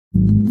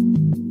Thank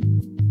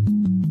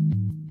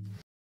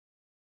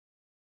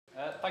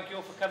you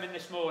all for coming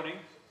this morning.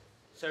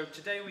 So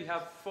today we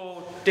have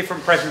 4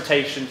 different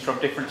presentations from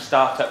different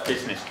startup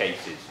business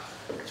cases.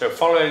 So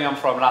following on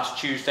from last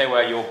Tuesday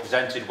where you all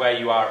presented where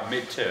you are at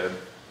midterm,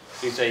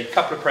 is a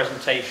couple of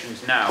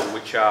presentations now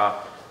which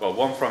are, well,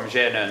 one from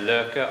Jenna and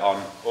Lurker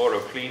on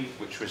OroClean,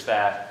 which was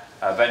their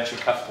Venture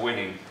Cup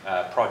winning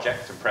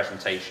project and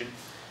presentation.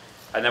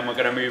 And then we're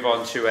going to move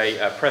on to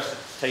a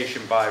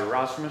presentation by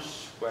Rasmus,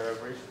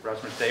 wherever he is,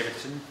 Rasmus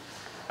Davidson,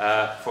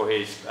 for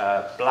his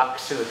Black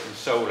Silicon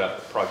Solar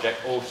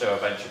project, also a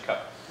Venture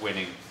Cup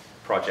winning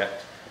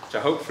project.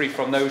 So hopefully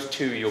from those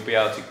 2 you'll be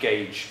able to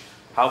gauge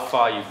how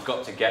far you've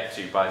got to get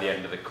to by the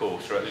end of the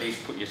course, or at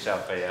least put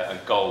yourself a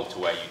goal to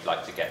where you'd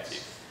like to get to.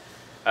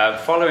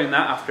 Following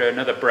that, after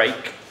another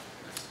break,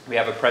 we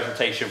have a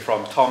presentation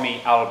from Tommy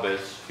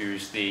Albers,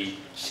 who's the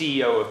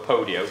CEO of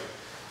Podio,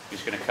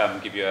 who's going to come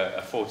and give you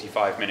a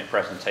 45-minute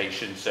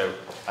presentation. So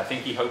I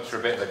think he hopes for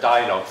a bit of a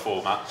dialogue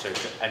format, so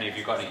if any of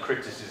you got any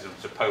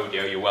criticisms of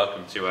Podio, you're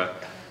welcome to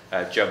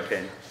jump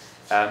in.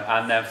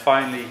 And then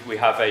finally, we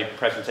have a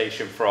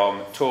presentation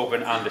from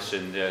Torben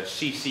Andersen, the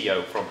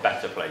CCO from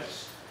Better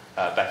Place.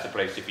 Better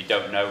Place, if you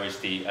don't know, is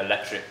the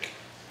electric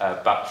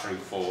battery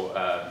for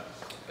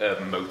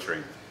urban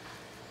motoring.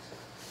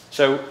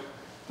 So,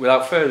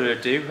 without further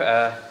ado,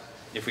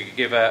 if we could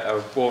give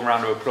a warm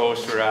round of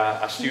applause for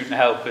our student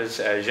helpers,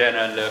 Jenna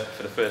and Lurk,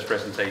 for the first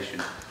presentation.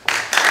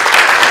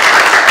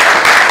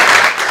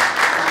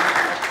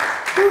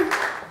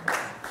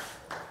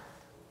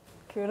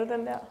 Kører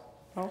den der?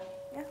 No?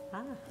 Yeah.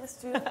 Let's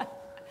do it.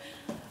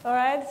 All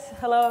right.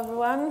 Hello,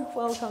 everyone.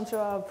 Welcome to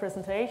our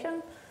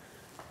presentation.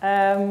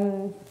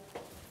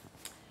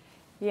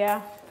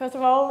 First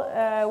of all,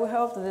 we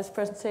hope that this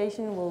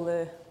presentation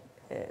will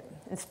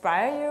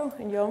inspire you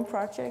in your own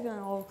project and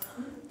all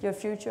your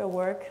future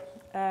work.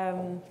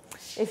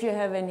 If you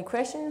have any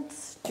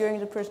questions during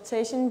the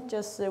presentation,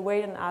 just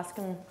wait and ask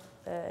them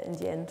in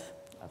the end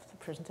of the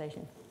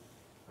presentation.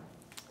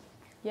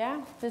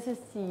 Yeah, this is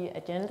the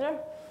agenda.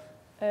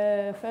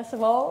 First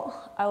of all,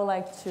 I would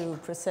like to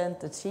present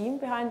the team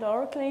behind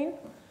OroClean,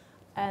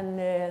 and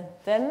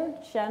then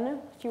Janne,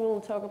 she will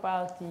talk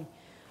about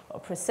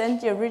present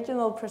the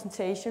original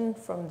presentation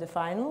from the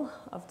final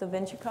of the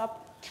Venture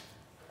Cup.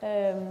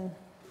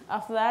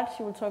 After that,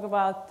 she will talk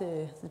about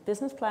the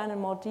business plan in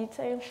more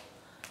detail,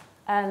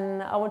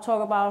 and I will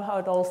talk about how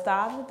it all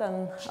started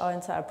and our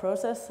entire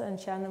process, and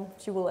Janne,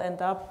 she will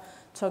end up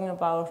talking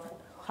about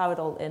how it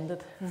all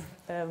ended.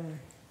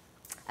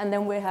 And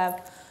then we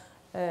have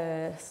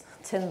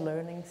 10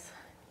 learnings.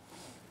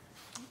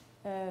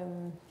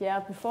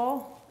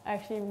 Before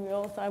actually we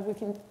all start,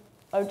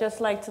 I would just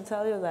like to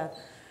tell you that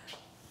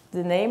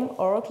the name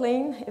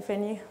OroClean, if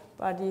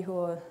anybody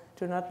who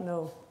do not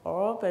know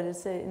oro, but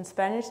it's in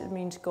Spanish it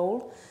means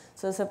gold.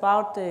 So it's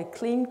about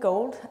clean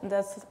gold, and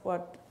that's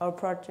what our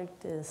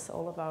project is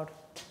all about.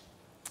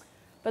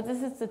 But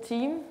this is the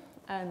team,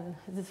 and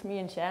this is me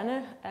and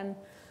Janne, and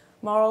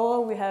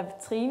moreover we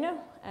have Trine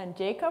and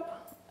Jacob.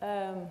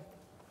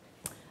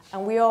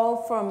 And we all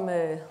from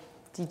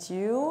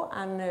DTU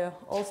and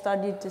all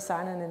studied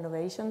design and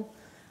innovation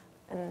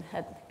and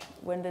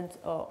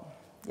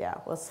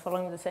was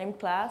following the same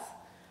class.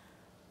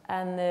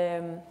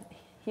 And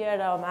here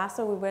at our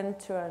master we went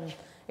to an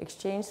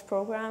exchange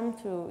program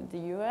to the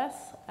US,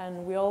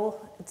 and we all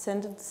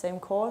attended the same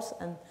course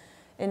and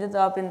ended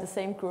up in the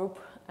same group,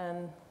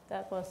 and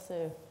that was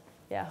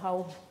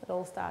how it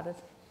all started.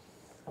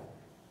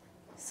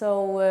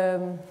 So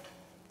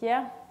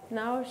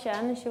now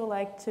Janne, she would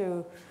like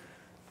to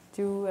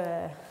do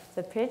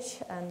the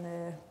pitch,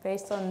 and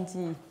based on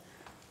the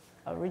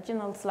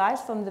original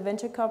slides from the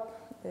Venture Cup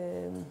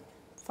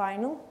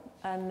final.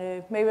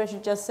 And maybe I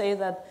should just say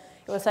that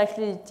it was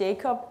actually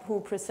Jacob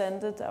who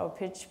presented our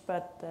pitch,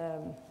 but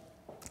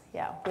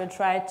we'll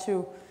try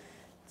to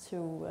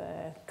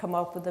come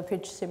up with a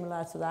pitch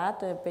similar to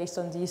that based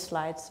on these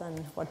slides and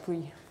what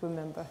we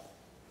remember.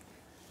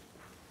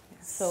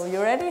 Yes. So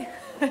you ready?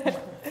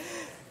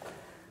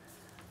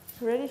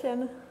 Ready,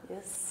 Janne?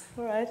 Yes.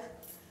 All right.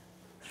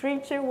 3,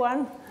 2,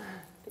 1,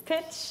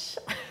 pitch.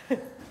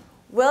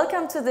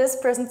 Welcome to this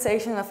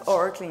presentation of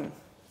OroClean.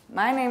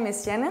 My name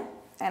is Jenna,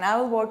 and I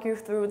will walk you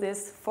through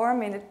this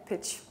 4-minute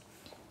pitch.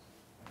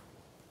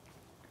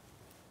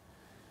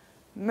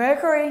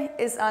 Mercury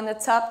is on the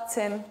top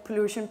 10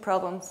 pollution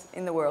problems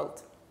in the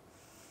world.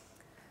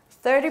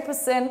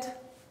 30%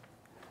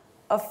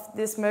 of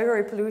this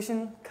mercury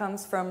pollution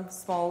comes from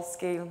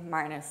small-scale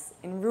miners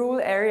in rural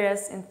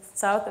areas in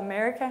South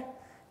America,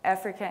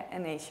 Africa,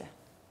 and Asia.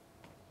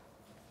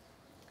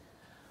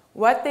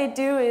 What they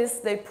do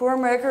is they pour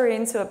mercury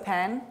into a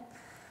pan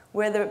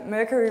where the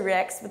mercury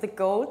reacts with the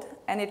gold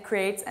and it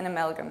creates an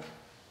amalgam.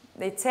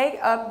 They take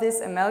up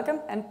this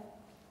amalgam and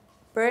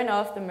burn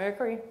off the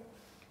mercury.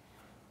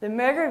 The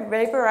mercury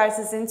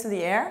vaporizes into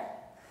the air,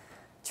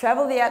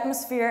 travels the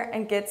atmosphere,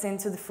 and gets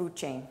into the food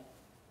chain.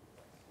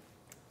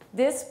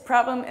 This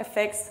problem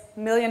affects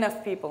millions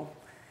of people,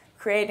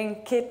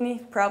 creating kidney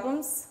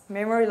problems,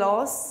 memory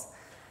loss,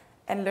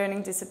 and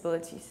learning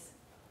disabilities.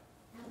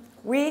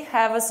 We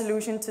have a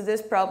solution to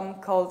this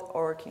problem called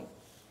OroClean.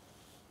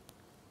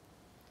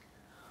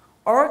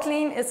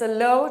 OroClean is a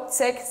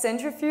low-tech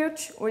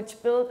centrifuge which is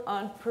built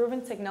on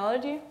proven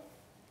technology,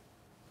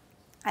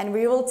 and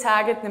we will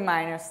target the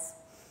miners.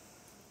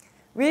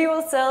 We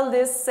will sell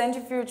this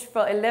centrifuge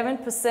for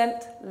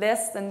 11%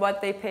 less than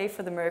what they pay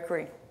for the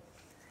mercury.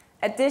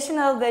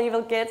 Additional, they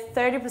will get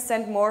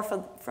 30% more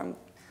from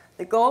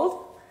the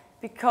gold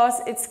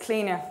because it's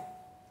cleaner.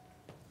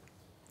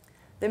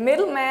 The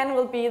middleman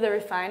will be the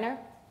refiner.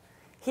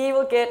 He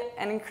will get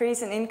an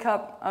increase in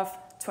income of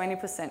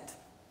 20%.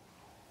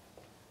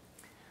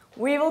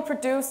 We will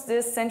produce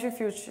this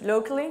centrifuge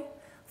locally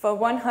for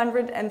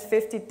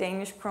 150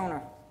 Danish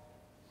kroner.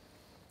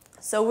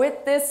 So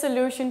with this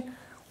solution,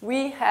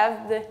 we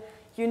have the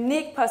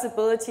unique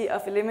possibility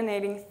of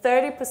eliminating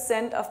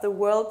 30% of the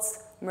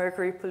world's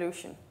mercury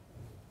pollution.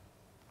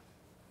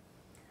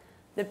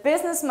 The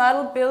business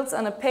model builds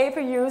on a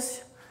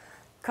pay-per-use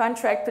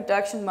contract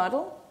production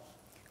model,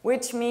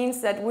 which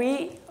means that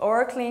we,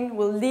 OroClean,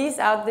 will lease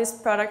out this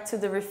product to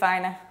the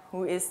refiner,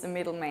 who is the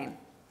middleman.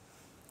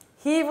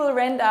 He will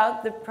rent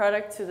out the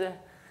product to the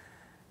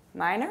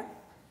miner.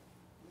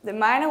 The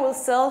miner will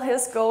sell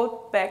his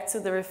gold back to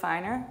the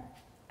refiner,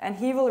 and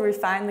he will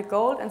refine the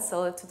gold and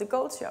sell it to the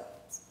gold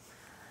shops.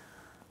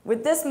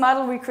 With this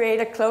model, we create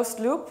a closed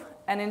loop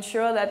and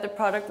ensure that the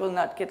product will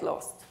not get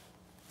lost.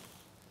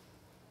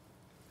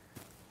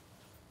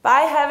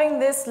 By having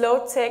this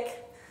low-tech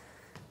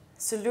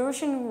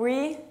solution,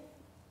 we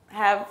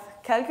have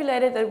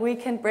calculated that we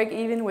can break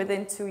even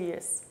within 2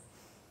 years.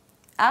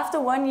 After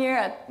 1 year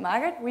at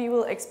market, we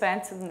will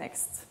expand to the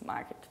next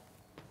market.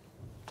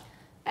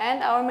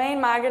 And our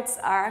main markets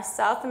are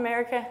South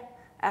America,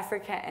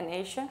 Africa, and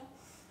Asia.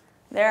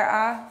 There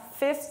are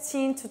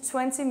 15 to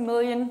 20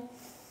 million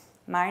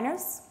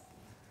miners.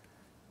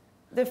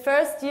 The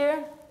first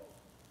year,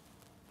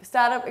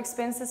 startup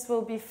expenses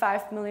will be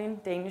 5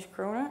 million Danish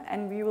kroner,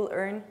 and we will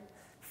earn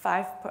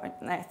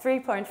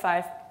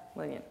 3.5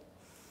 million.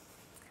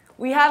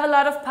 We have a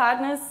lot of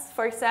partners,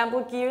 for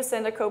example,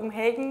 Geocenter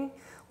Copenhagen.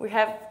 We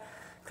have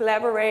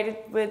collaborated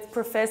with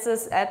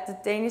professors at the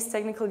Danish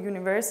Technical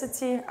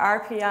University,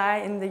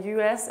 RPI in the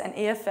US, and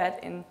EFAT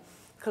in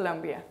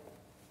Colombia.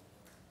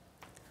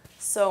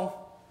 So,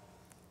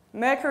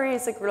 mercury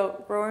is a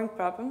growing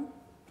problem.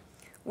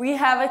 We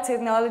have a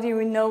technology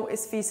we know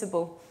is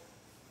feasible.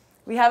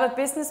 We have a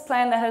business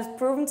plan that has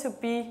proven to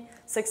be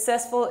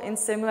successful in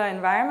similar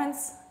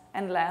environments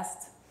and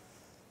last.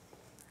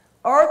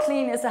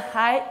 OroClean is a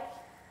high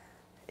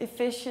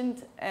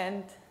efficient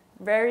and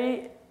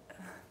very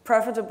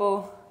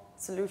profitable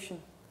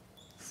solution.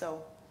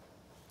 So,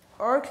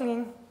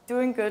 OroClean,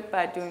 doing good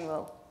by doing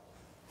well.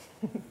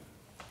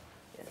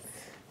 Yes.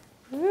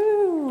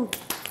 Woo!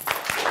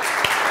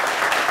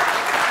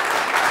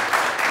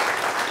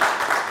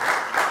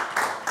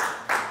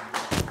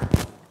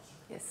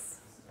 Yes.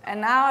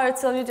 And now I'll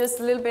tell you just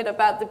a little bit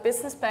about the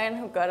business plan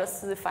who got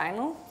us to the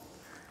final.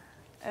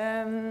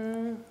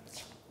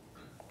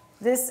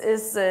 This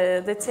is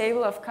the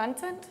table of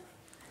content.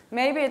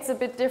 Maybe it's a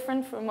bit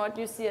different from what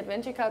you see at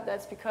Venture Cup.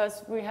 That's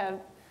because we have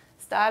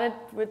started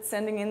with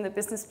sending in the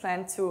business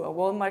plan to a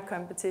Walmart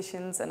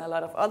competitions and a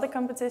lot of other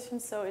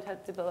competitions, so it has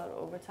developed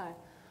over time.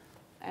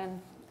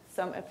 And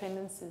some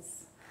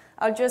appendices.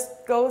 I'll just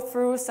go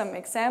through some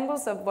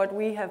examples of what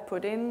we have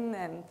put in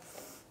and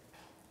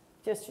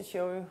just to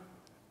show you.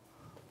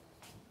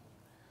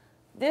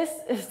 This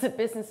is the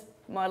business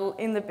model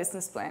in the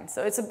business plan.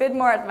 So it's a bit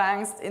more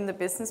advanced in the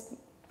business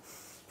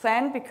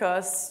plan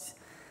because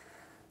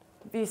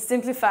we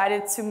simplified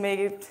it to make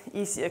it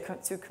easier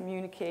to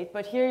communicate.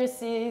 But here you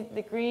see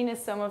the green is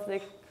some of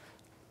the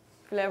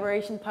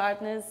collaboration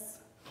partners.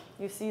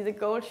 You see the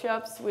gold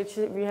shops, which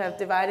we have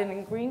divided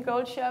in green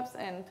gold shops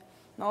and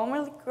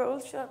normal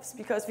gold shops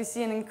because we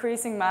see an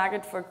increasing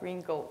market for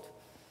green gold.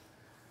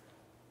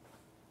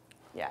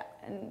 Yeah,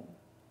 and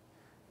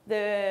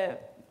the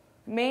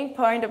main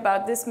point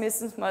about this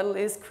business model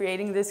is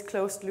creating this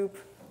closed loop.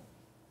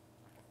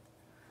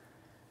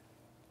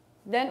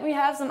 Then we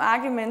have some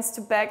arguments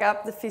to back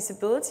up the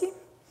feasibility.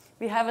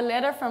 We have a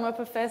letter from a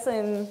professor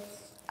in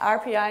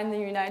RPI in the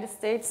United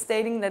States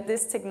stating that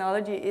this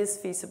technology is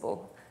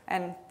feasible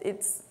and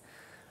it's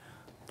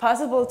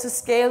possible to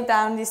scale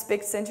down this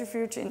big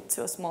centrifuge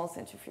into a small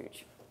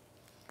centrifuge.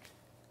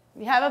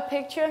 We have a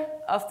picture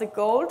of the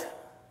gold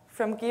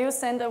from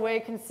Geocenter where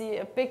you can see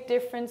a big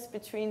difference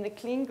between the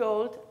clean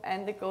gold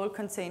and the gold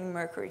containing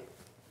mercury.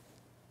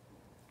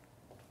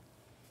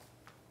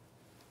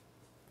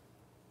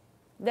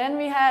 Then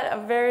we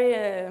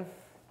had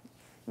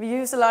we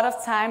used a lot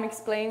of time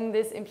explaining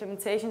this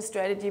implementation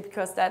strategy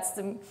because that's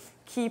the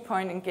key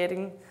point in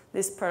getting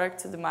this product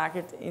to the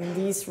market in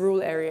these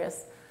rural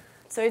areas.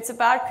 So it's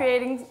about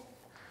creating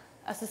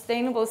a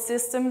sustainable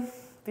system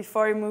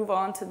before you move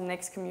on to the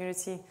next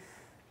community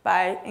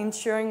by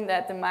ensuring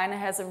that the miner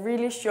has a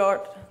really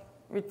short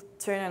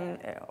return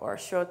or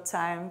short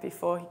time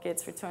before he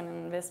gets return on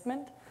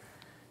investment.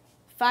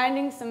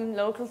 Finding some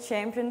local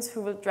champions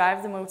who will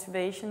drive the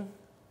motivation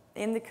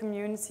in the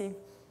community,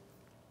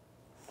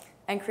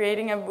 and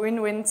creating a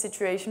win-win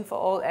situation for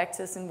all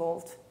actors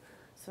involved.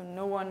 So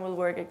no one will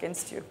work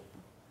against you.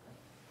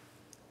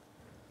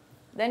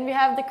 Then we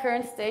have the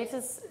current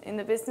status in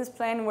the business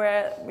plan,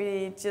 where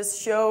we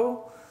just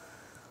show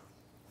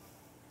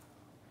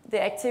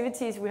the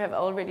activities we have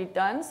already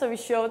done. So we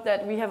showed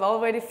that we have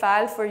already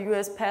filed for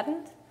US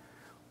patent.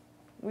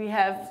 We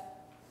have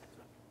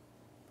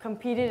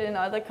competed in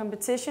other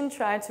competition,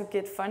 tried to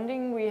get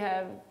funding. We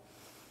have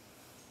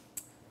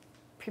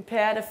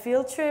prepared a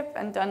field trip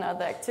and done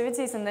other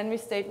activities, and then we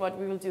state what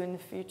we will do in the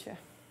future.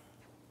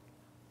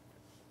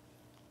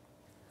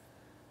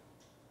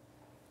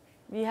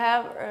 We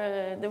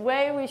have, the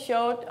way we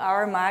showed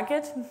our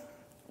market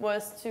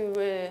was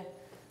to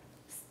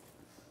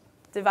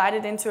divide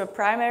it into a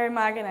primary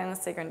market and a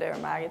secondary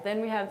market.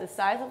 Then we have the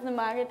size of the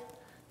market,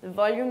 the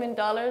volume in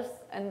dollars,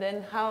 and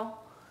then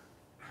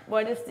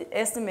what is the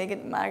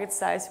estimated market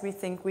size we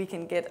think we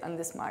can get on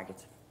this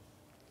market.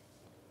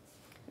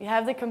 We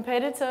have the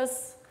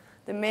competitors.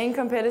 The main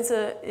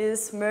competitor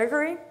is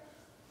mercury.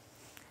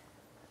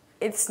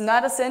 It's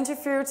not a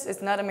centrifuge,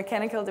 it's not a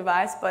mechanical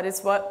device, but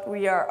it's what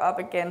we are up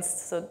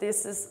against. So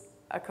this is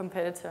a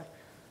competitor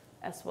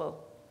as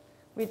well.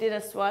 We did a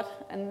SWOT,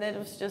 and that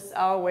was just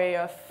our way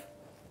of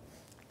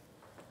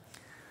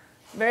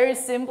very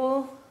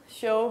simple,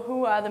 show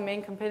who are the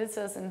main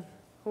competitors and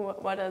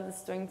what are the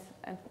strengths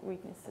and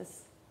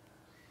weaknesses.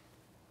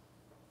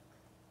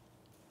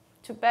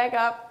 To back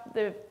up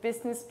the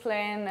business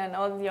plan and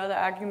all the other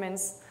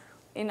arguments,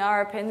 in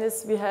our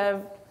appendix we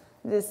have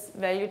this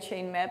value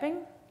chain mapping,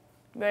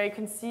 where you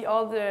can see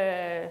all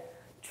the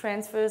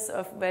transfers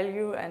of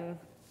value and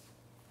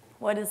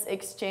what is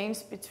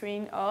exchanged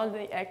between all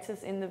the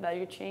actors in the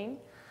value chain.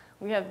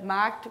 We have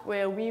marked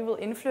where we will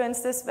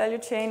influence this value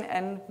chain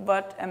and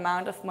what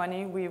amount of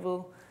money we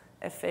will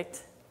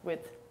affect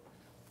with.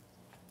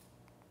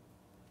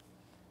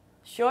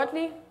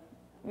 Shortly,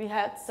 we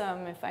had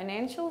some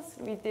financials.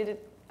 We did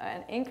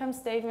an income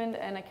statement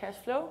and a cash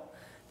flow,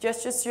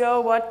 just to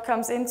show what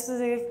comes into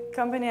the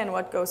company and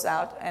what goes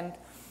out, and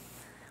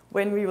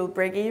when we will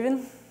break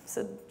even.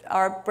 So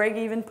our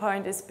break-even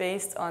point is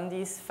based on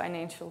these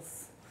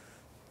financials.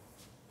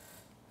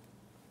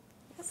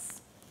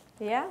 Yes?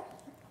 Yeah.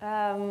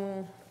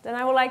 Then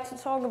I would like to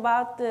talk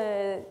about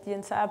the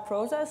entire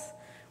process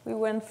we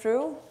went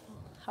through,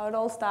 how it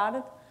all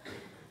started.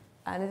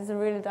 And it's a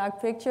really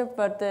dark picture,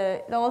 but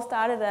it all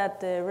started at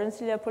the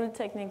Rensselaer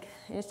Polytechnic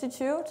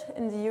Institute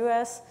in the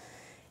US,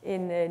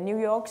 in New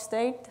York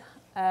State,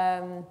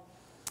 at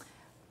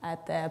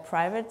a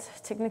private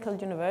technical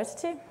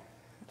university.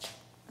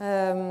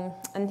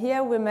 And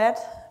here we met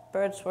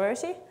Bert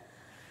Swersey,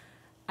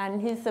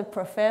 and he's a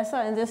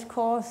professor in this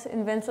course,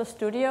 Inventor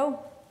Studio.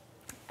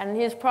 And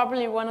he's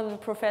probably one of the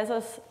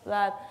professors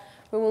that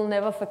we will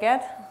never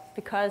forget,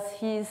 because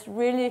he's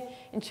really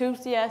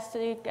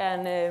enthusiastic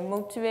and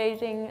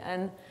motivating,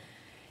 and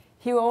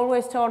he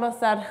always told us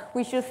that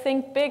we should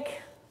think big.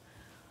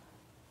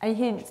 And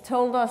he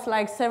told us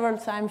like several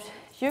times,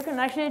 you can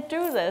actually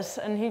do this.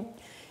 And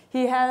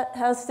he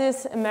has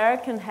this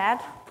American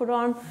hat put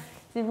on,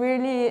 the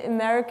really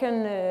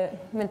American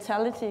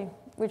mentality,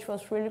 which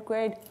was really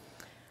great.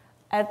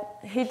 And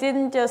he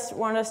didn't just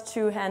want us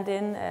to hand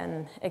in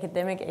an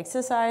academic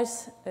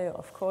exercise,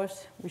 of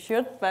course we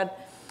should, but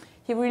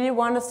he really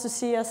wanted us to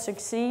see us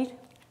succeed,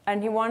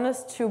 and he wanted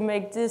us to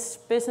make this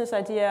business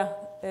idea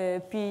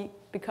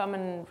become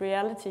a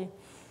reality.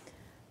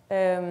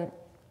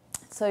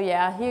 So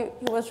yeah, he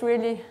was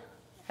really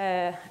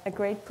a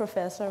great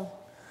professor.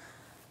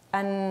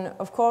 And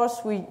of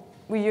course we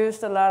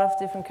used a lot of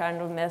different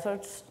kind of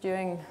methods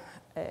during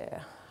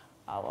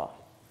our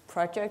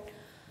project,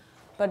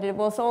 but it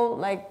was all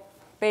like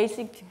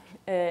basic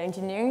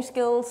engineering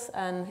skills,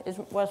 and it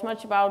was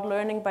much about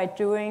learning by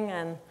doing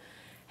and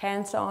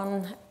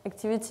hands-on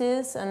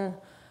activities, and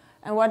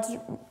what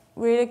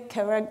really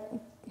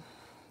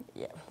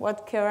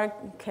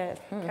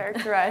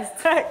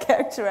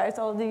characterized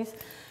all these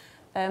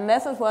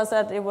methods was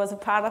that it was a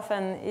part of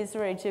an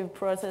iterative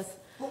process.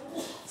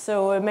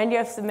 So many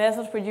of the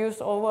methods were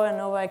used over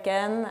and over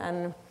again,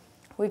 and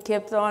we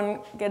kept on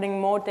getting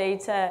more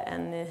data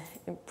and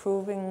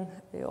improving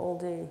all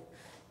the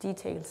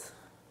details.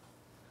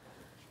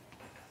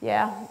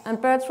 Yeah,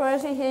 and Bert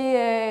Swersey,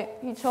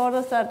 he taught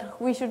us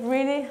that we should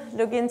really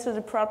look into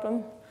the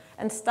problem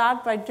and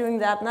start by doing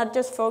that, not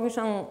just focus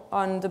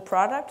on the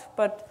product,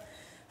 but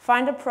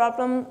find a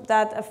problem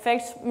that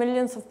affects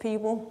millions of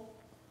people.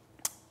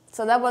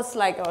 So that was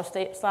like our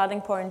starting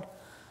point.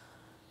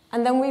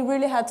 And then we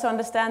really had to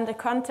understand the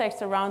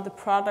context around the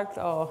product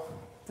or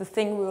the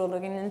thing we were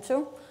looking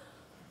into.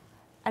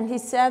 And he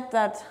said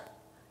that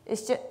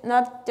it's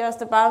not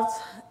just about,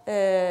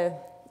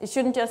 it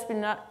shouldn't just be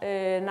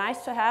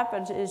nice to have,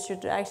 but it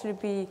should actually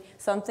be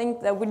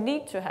something that we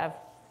need to have.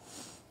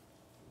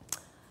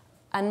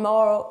 And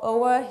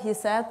moreover, he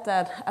said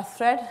that a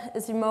threat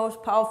is the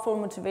most powerful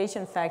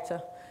motivation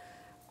factor.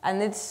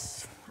 And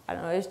it's, I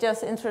don't know, it's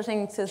just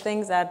interesting to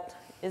think that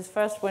it's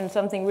first when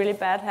something really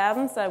bad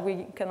happens that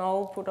we can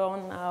all put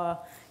on our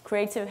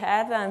creative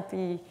head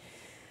and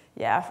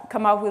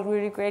come up with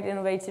really great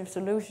innovative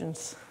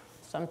solutions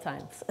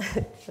sometimes.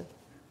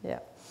 Yeah.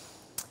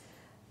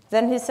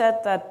 Then he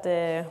said that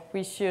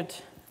we should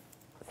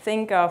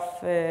think of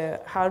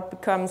how it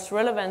becomes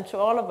relevant to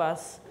all of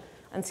us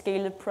and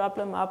scale the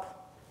problem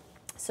up.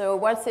 So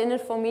what's in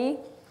it for me?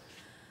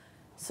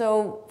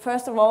 So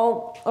first of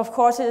all, of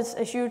course, it's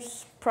a huge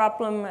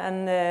problem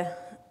and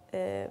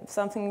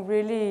something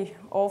really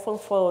awful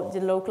for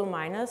the local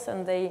miners,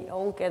 and they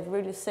all get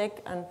really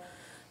sick and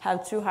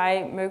have too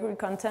high mercury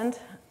content.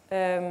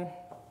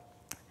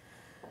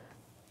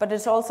 But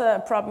it's also a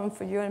problem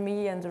for you and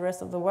me and the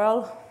rest of the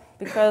world,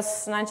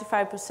 because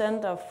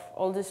 95% of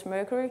all this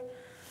mercury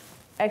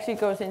actually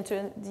goes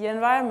into the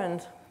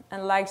environment.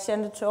 And like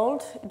Shanda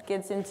told, it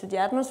gets into the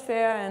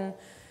atmosphere and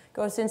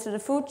goes into the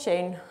food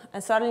chain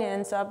and suddenly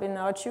ends up in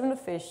our tuna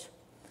fish.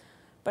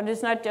 But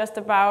it's not just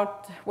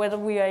about whether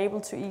we are able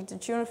to eat the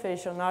tuna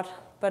fish or not,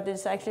 but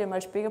it's actually a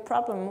much bigger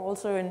problem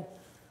also in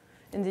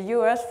the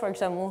US, for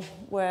example,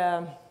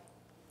 where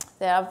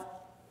there are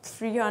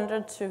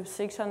 300 to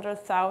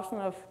 600,000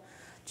 of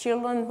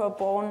children who are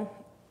born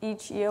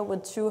each year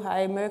with too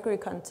high mercury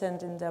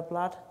content in their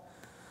blood.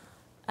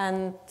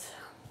 And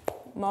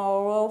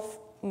moreover,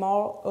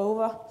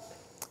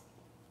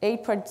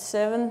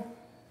 8.7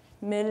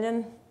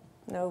 million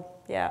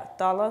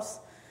dollars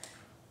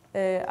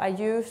are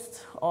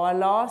used or are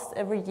lost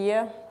every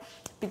year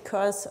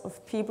because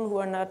of people who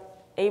are not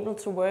able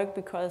to work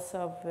because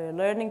of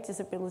learning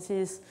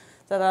disabilities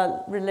that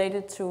are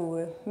related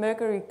to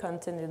mercury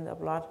content in their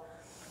blood.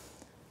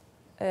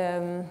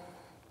 And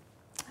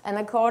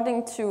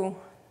according to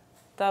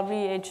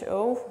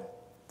WHO,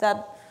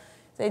 that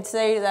they'd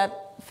say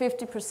that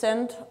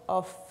 50%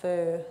 of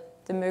the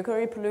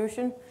mercury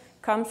pollution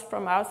comes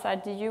from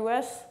outside the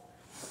US.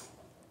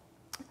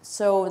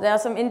 So there are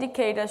some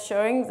indicators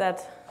showing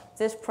that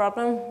this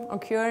problem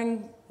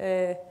occurring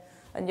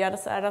on the other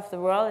side of the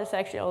world is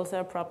actually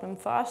also a problem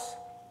for us.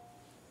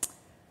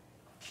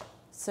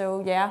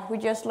 So yeah, we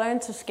just learn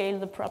to scale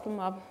the problem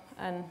up,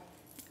 and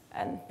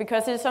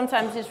because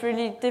sometimes it's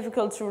really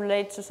difficult to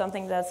relate to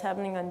something that's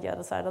happening on the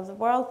other side of the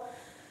world.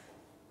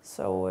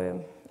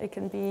 So it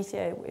can be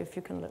easier if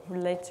you can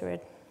relate to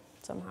it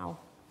somehow.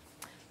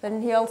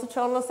 Then he also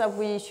told us that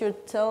we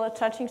should tell a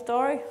touching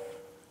story.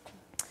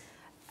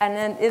 And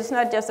then it's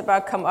not just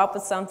about come up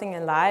with something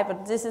and lie,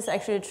 but this is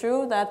actually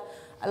true that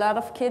a lot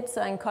of kids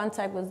are in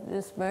contact with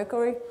this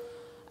mercury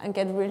and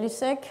get really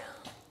sick.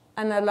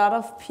 And a lot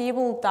of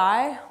people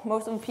die.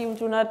 Most of the people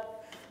do not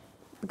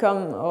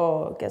become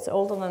or get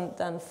older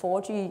than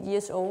 40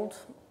 years old.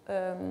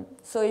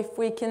 So if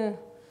we can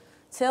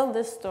tell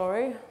this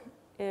story,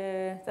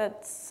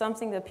 that's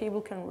something that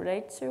people can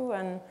relate to,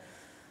 and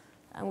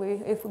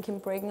if we can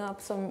bring up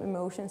some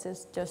emotions,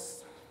 it's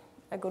just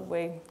a good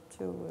way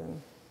to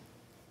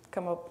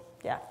come up.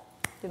 Yeah,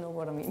 you know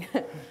what I mean.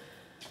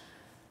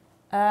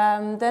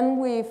 Then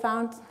we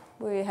found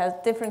we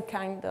had different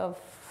kind of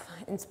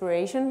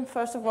inspiration.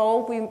 First of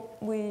all,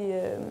 we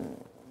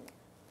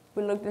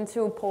looked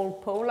into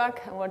Paul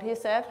Polak and what he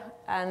said,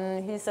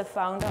 and he's a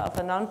founder of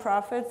a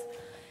non-profit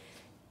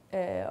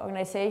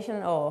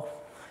organization or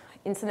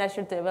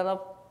International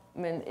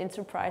Development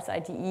Enterprise,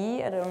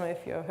 IDE. I don't know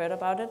if you've heard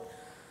about it.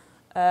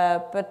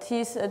 But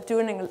he's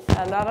doing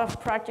a lot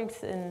of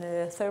projects in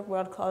third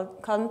world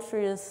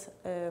countries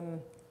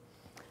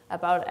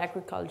about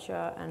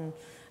agriculture and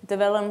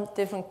develop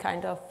different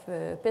kind of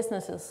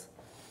businesses.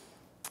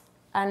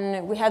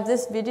 And we have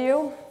this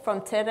video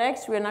from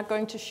TEDx. We're not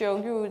going to show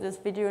you this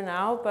video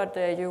now, but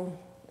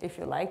if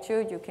you like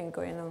to, you can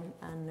go in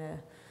and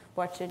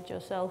watch it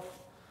yourself.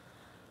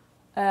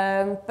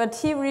 But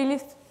he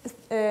really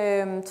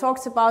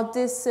talks about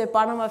this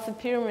bottom of the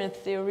pyramid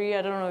theory.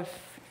 I don't know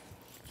if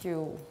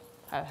you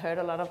have heard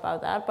a lot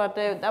about that, but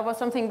that was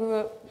something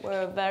we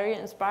were very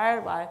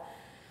inspired by,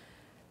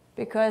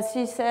 because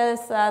he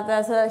says that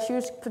there's a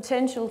huge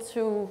potential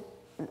to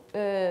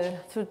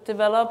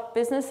develop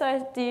business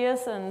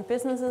ideas and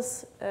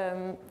businesses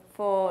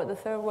for the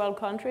third world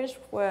countries,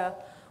 where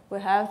we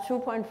have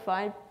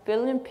 2.5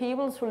 billion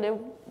people who live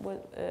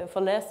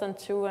for less than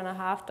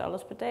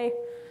 $2.50 per day.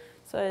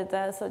 So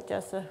that's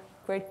just a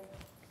great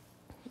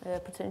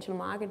potential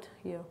market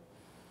here.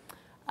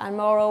 And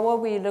moreover,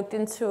 we looked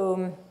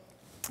into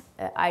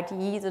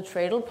IDE, the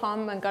Cradle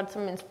Pump, and got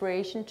some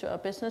inspiration to our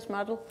business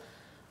model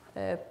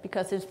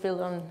because it's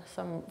built on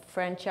some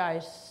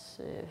franchise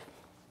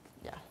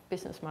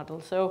business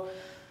model. So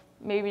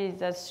maybe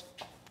that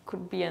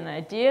could be an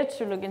idea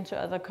to look into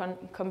other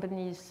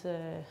companies'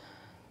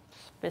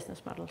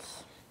 business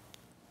models.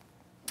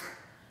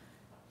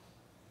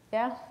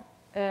 Yeah.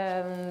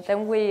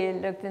 Then we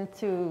looked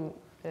into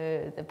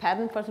the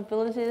patent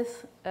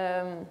possibilities,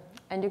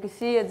 and you can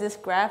see that this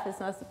graph is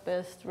not the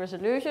best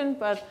resolution,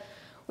 but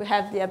we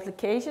have the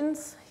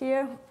applications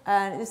here,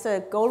 and it's a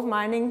gold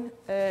mining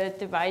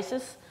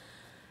devices,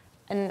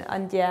 and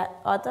on the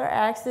other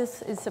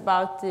axis it's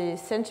about the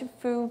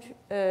centrifuge,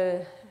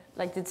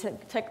 like the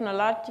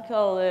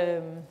technological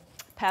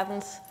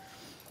patents.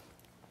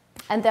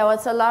 And there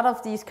was a lot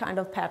of these kind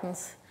of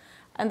patents.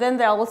 And then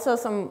there are also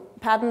some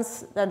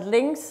patents that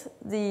links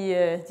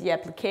the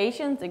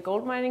application, the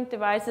gold mining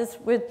devices,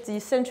 with the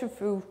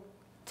centrifuge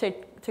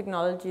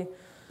technology.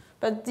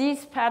 But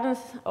these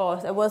patents, or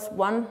there was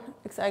one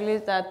exactly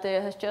that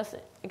has just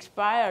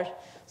expired.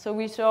 So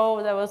we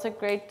saw there was a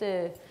great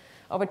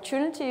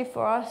opportunity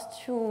for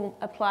us to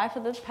apply for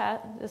this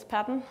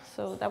patent.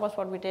 So that was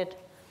what we did.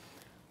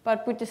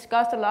 But we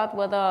discussed a lot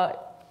whether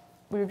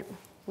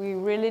we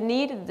really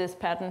needed this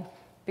patent,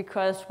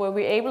 because were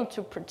we able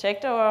to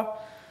protect our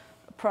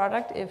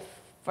product if,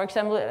 for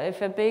example,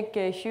 if a big,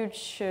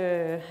 huge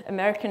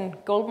American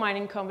gold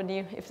mining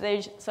company, if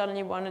they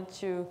suddenly wanted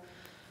to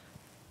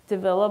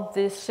develop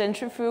this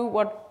centrifuge,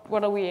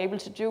 what are we able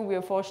to do? We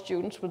are 4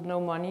 students with no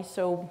money,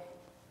 so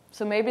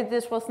maybe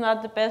this was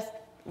not the best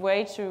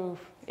way to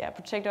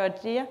protect our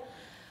idea.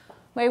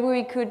 Maybe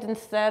we could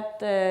instead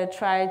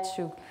try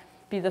to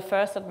be the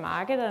first at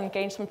market and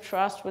gain some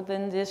trust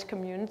within this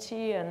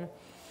community and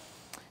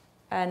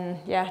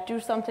do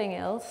something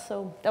else.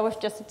 So that was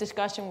just a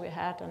discussion we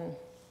had, and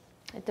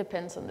it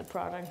depends on the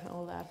product and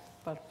all that.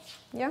 But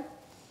yeah.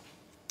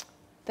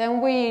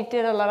 Then we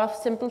did a lot of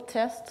simple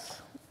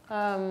tests,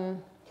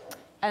 and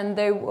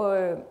they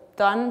were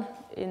done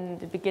in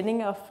the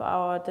beginning of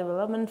our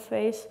development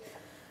phase.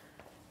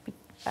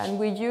 And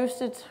we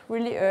used it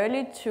really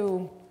early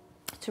to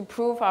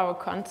prove our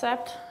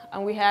concept,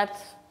 and we had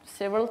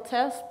several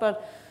tests,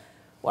 but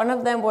one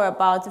of them were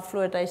about the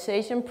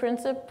fluidization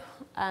principle,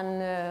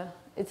 and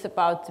it's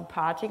about the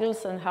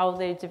particles and how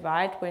they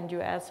divide when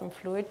you add some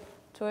fluid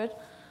to it.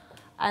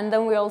 And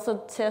then we also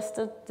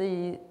tested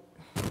a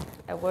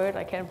word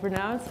I can't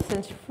pronounce,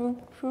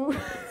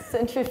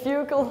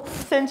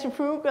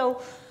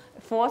 centrifugal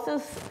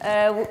forces,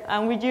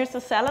 and we used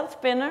a salad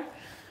spinner,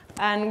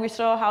 and we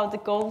saw how the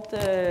gold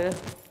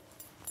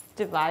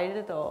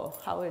divided, or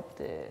how it,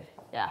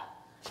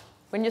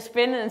 when you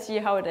spin it and see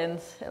how it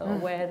ends, or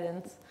where it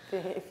ends.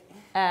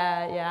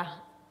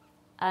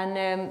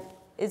 And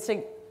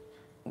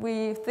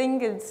we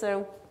think it's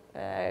a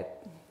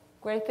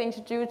great thing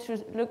to do,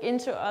 to look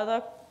into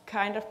other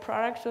kind of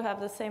products to have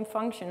the same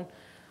function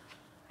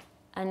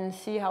and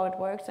see how it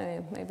works,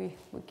 and maybe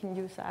we can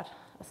use that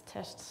as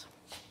tests.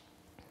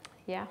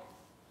 Yeah.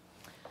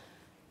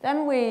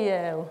 Then we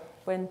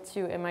went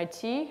to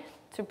MIT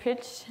to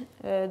pitch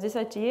this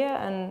idea,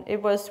 and we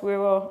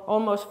were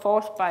almost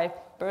forced by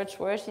Bert's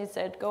words. He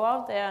said, go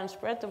out there and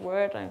spread the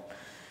word, and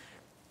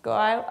go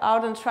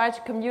out and try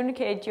to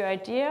communicate your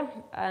idea.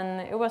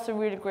 And it was a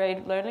really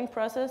great learning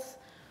process.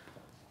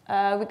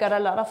 We got a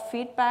lot of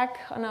feedback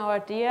on our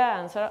idea,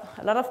 and so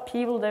a lot of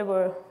people, they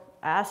were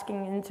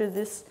asking into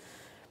this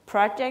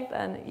project,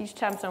 and each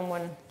time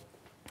someone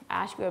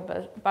asks you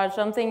about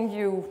something,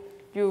 you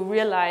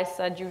realize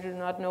that you do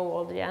not know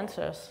all the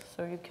answers,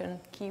 so you can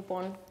keep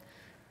on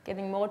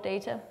getting more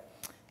data.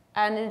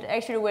 And it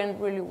actually went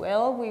really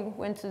well. We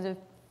went to the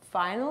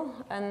final,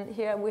 and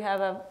here we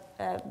have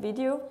a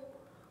video,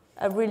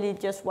 a really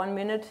just 1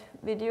 minute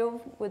video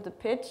with the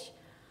pitch.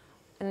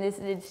 And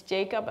it's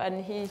Jacob,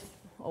 and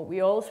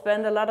we all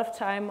spend a lot of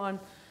time on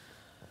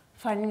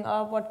finding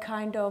out what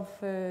kind of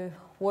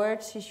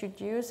words he should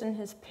use in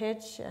his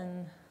pitch.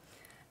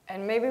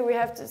 And maybe we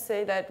have to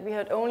say that we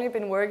had only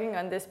been working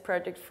on this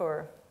project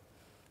for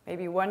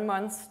maybe 1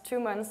 month, 2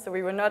 months, so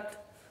we were not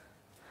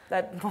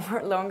that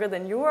more longer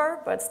than you are,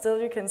 but still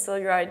you can sell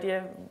your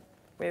idea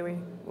very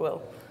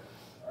well.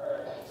 All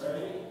right,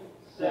 ready,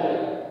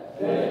 set,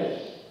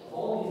 finish.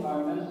 All the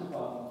environmental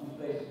problems we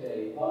face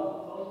today, one of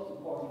the most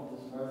important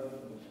is mercury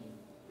pollution.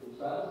 It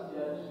travels in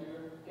the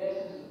atmosphere,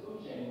 gets into the food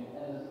chain,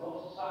 and is the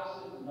most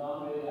toxic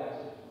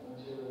non-radioactive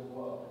material in the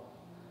world.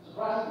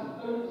 Surprisingly,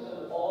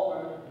 30% of all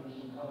mercury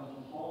pollution comes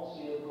from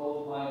small-scale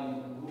gold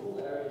mining in rural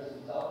areas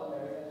in South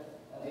America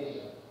and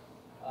Asia.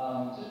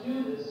 To do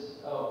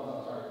this,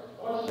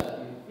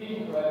 fortunately, we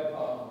can correct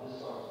problems of this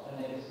sort and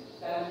make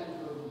substantial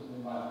improvements in the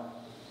environment.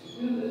 To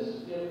do this,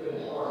 we have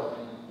created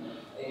OroClean,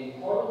 a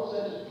portable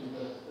centrifuge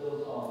that's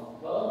built on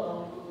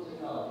well-known fluid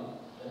technology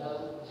that has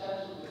the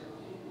potential to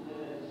completely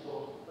eliminate the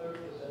source of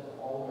 30% of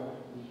all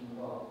mercury pollution in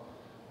the world.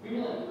 We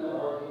will implement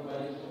OroClean by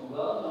using a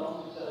well-known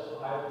successful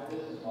hybrid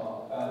business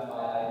model founded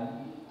by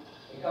IBE,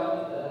 a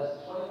company that has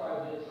a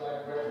 25-year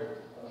track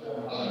record of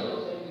showing how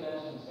real-estate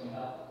inventions can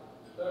help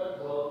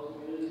third world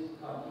communities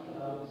become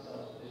economically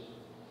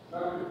self-sufficient.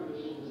 Mercury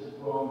pollution is a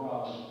growing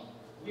problem.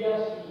 We have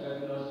a solution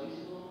that we know is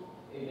feasible,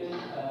 a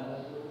business plan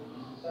that has proven to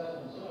be successful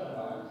in similar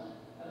environments,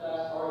 and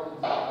that's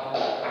OroClean's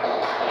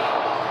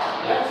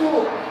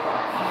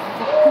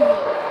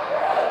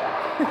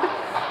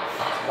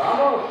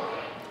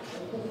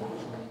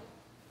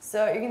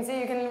So you can see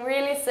you can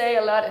really say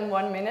a lot in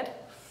 1 minute,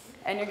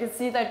 and you can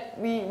see that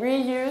we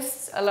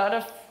reused a lot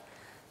of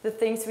the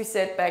things we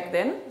said back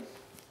then,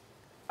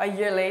 a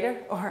year later,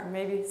 or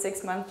maybe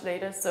 6 months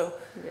later. So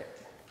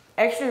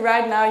actually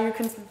right now you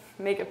can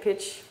make a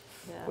pitch,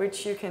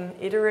 which you can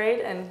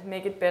iterate and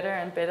make it better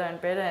and better and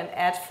better, and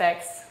add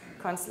facts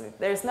constantly.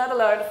 There's not a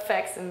lot of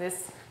facts in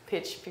this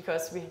pitch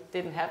because we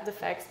didn't have the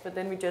facts, but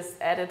then we just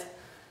added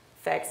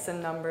facts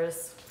and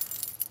numbers.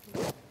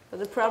 But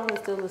the problem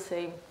is still the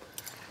same.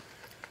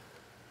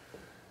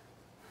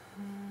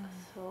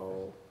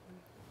 So,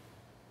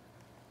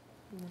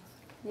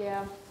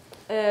 yeah.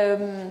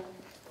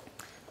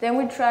 Then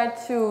we tried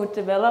to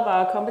develop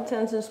our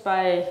competences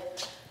by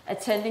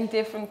attending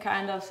different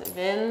kind of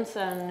events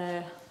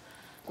and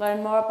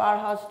learn more about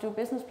how to do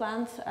business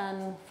plans.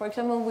 And for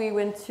example, we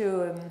went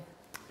to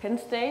Penn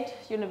State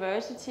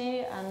University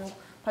and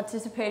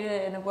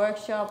participated in a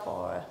workshop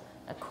or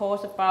a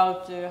course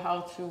about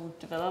how to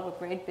develop a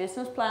great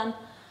business plan.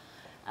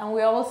 And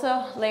we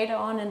also, later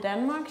on in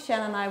Denmark,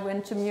 Shannon and I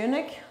went to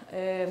Munich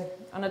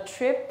on a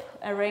trip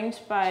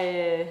arranged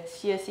by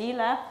CSE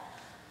Lab.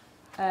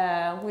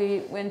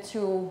 We went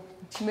to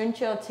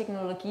München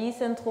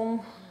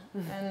Teknologicentrum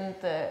and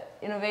the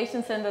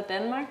Innovation Center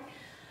Denmark.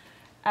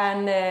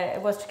 And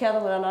it was together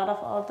with a lot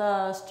of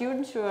other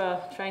students who are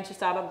trying to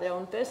start up their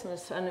own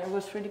business. And it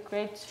was really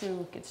great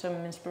to get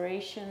some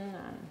inspiration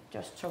and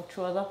just talk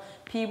to other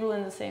people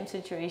in the same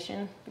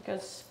situation,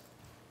 because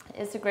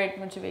it's a great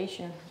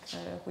motivation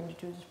when you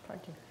do this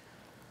project.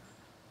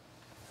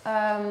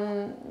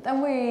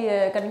 Then we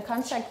got in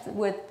contact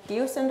with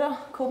Geocenter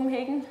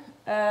Copenhagen.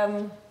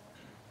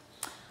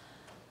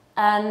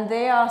 And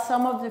they are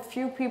some of the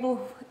few people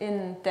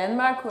in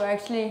Denmark who are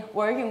actually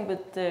working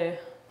with the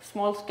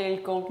small-scale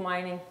gold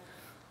mining.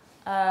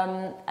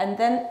 And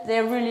then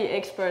they're really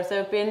experts.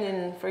 They've been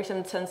in, for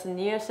example,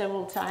 Tanzania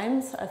several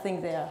times. I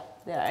think they're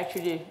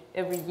actually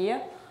every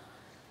year.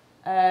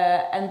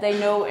 And they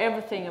know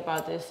everything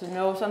about this. They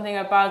know something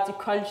about the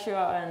culture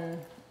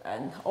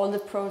and all the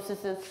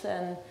processes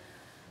and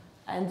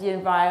the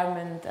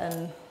environment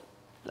and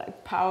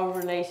like power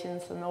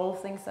relations and all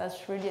things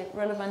that's really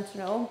relevant to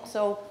know.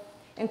 So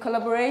in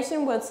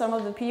collaboration with some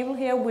of the people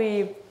here,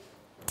 we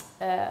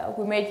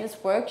made this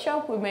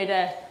workshop. We made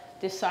a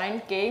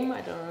design game.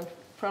 I don't know,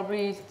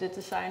 probably the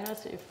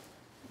designers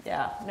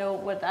know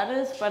what that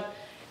is, but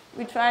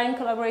we tried in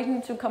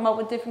collaboration to come up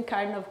with different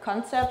kind of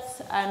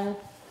concepts, and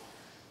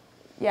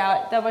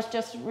that was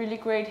just really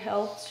great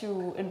help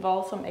to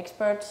involve some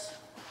experts,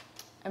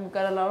 and we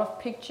got a lot of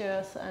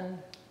pictures. And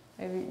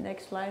maybe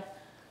next slide.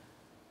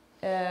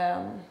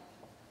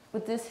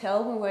 With this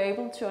help, we were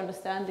able to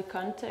understand the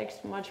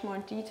context much more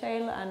in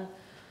detail,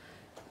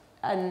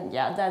 and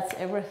that's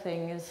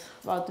everything. Is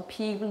about the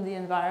people, the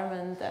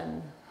environment,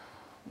 and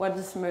what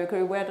is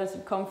mercury, where does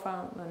it come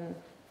from, and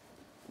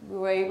we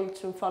were able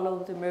to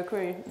follow the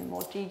mercury in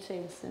more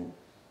details in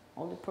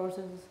all the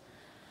processes.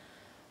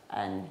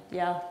 And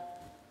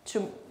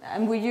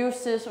and we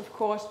use this, of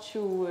course,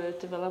 to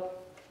develop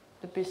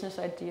the business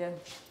idea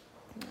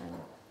and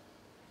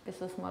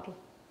business model.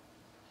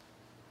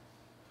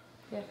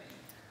 Yeah.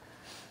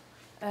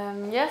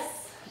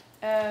 Yes.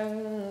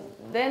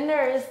 Then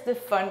there is the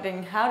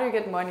funding. How do you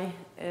get money?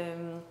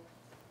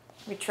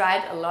 We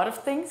tried a lot of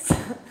things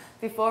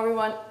before we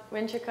won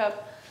Venture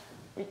Cup.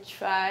 We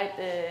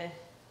tried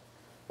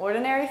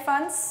ordinary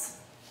funds.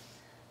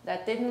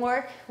 That didn't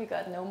work. We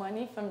got no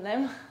money from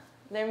them.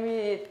 Then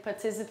we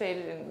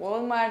participated in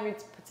Walmart. We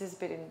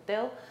participated in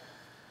Dell.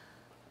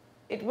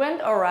 It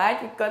went all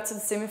right. We got to the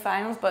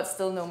semifinals, but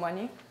still no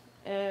money.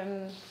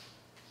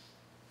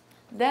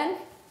 Then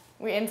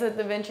we entered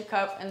the Venture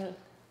Cup, and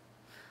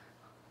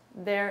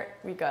there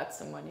we got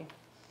some money.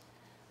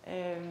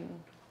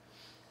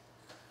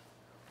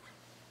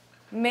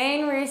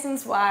 Main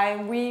reasons why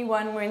we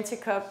won Venture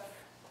Cup,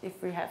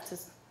 if we have to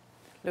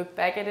look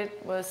back at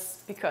it,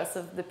 was because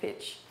of the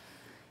pitch.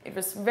 It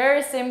was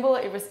very simple,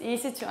 it was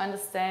easy to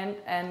understand,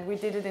 and we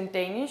did it in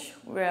Danish,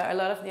 where a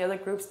lot of the other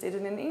groups did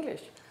it in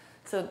English.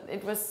 So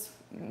it was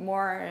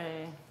more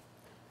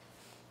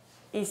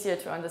easier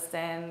to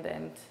understand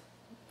and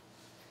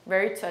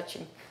very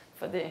touching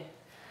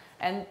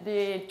and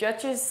the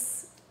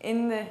judges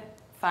in the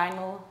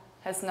final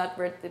has not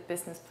read the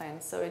business plan,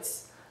 so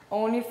it's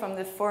only from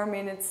the 4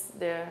 minutes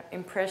their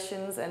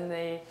impressions, and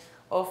they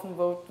often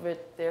vote with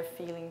their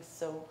feelings.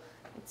 So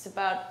it's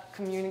about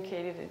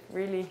communicating it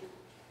really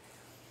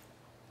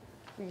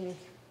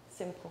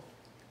simple.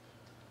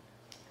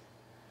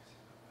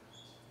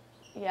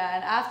 Yeah,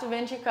 and after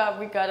Venture Cup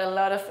we got a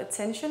lot of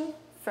attention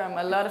from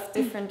a lot of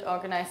different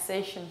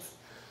organizations.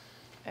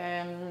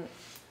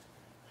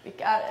 We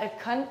got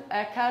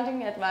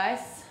accounting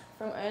advice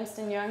from Ernst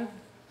 & Young.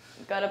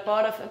 We got a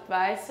board of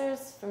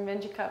advisors from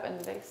Venture Cup and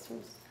the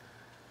Væksthus.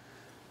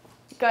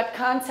 We got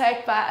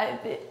contacted by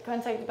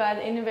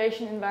the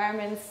innovation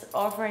environments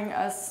offering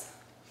us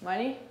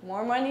money,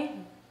 more money,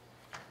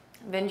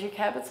 venture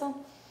capital.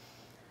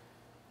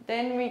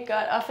 Then we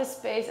got office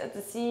space at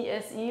the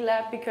CSE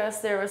Lab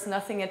because there was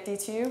nothing at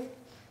DTU.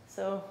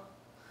 So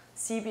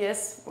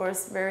CBS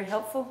was very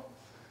helpful.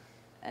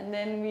 And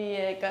then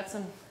we got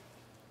some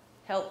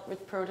help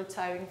with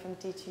prototyping from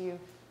DTU.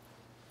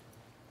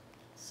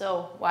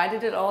 So why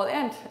did it all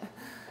end?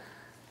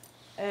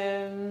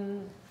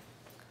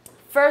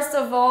 First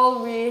of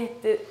all, we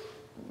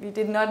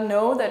did not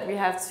know that we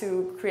have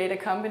to create a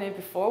company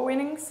before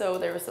winning, so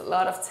there was a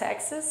lot of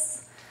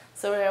taxes.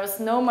 So there was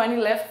no money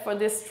left for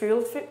this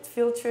field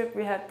trip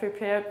we had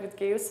prepared with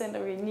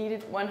GeoCenter. We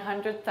needed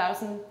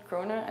 100,000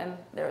 kroner, and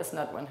there was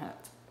not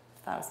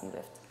 100,000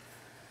 left.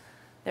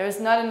 There was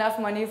not enough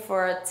money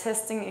for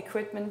testing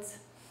equipment.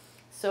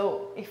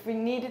 So if we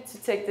needed to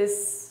take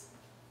this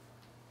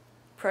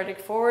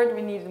project forward,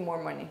 we needed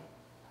more money.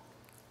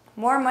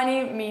 More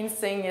money means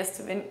saying yes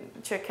to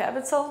venture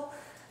capital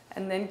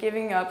and then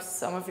giving up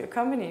some of your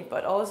company,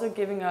 but also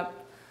giving up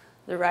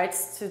the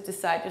rights to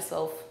decide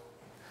yourself.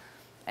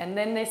 And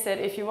then they said,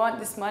 if you want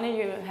this money,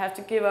 you have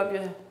to give up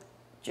your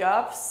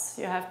jobs,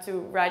 you have to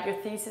write your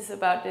thesis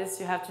about this,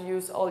 you have to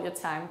use all your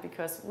time,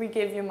 because we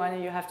give you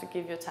money, you have to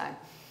give your time.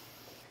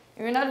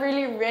 And we're not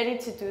really ready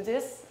to do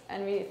this,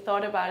 and we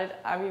thought about it,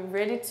 are we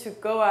ready to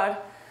go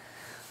out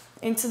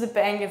into the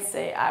bank and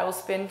say, I will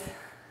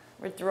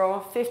withdraw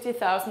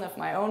 50,000 of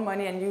my own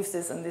money and use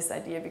this on this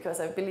idea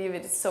because I believe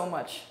it is so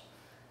much?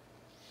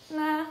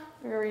 Nah,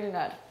 we're really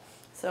not.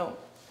 So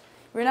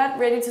we're not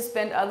ready to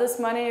spend others'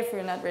 money if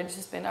we're not ready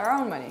to spend our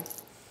own money.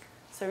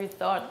 So we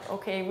thought,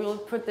 okay, we'll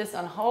put this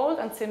on hold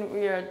until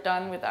we are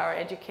done with our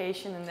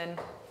education, and then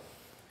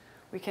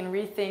we can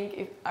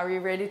rethink, are we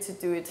ready to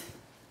do it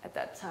at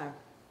that time.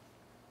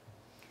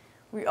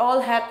 We all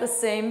had the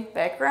same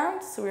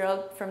background, so we're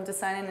all from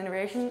design and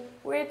innovation,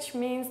 which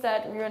means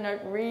that we are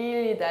not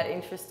really that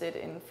interested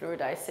in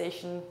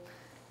fluidization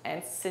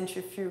and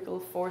centrifugal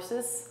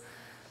forces.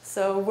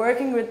 So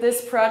working with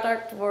this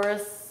product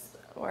was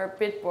a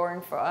bit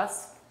boring for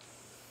us.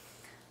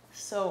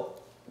 So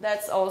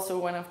that's also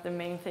one of the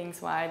main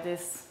things why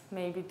this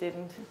maybe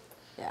didn't.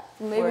 Yeah,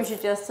 maybe we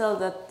should just tell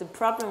that the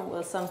problem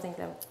was something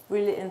that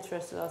really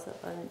interested us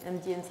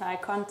and the entire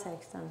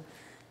context and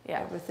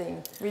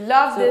everything. We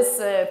loved this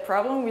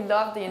problem, we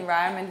loved the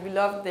environment, we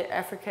loved the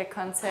Africa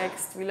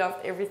context, we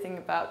loved everything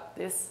about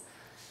this,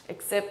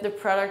 except the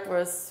product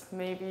was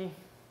maybe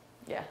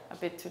a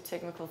bit too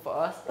technical for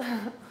us.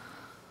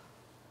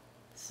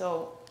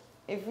 So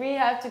if we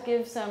have to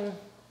give some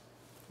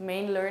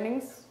main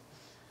learnings,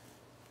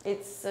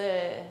 it's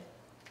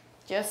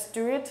just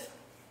do it.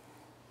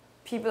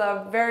 People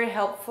are very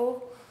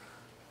helpful.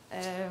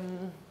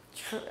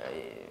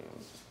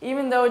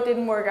 Even though it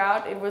didn't work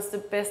out, it was the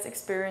best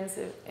experience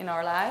in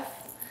our life.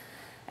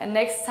 And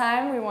next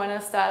time we want to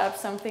start up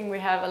something, we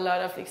have a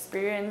lot of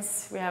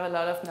experience, we have a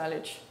lot of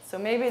knowledge. So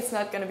maybe it's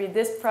not going to be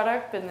this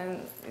product, but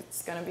then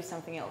it's going to be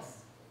something else.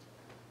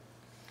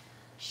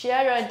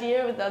 Share your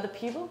idea with other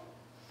people.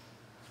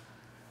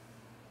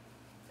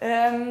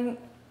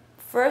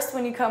 First,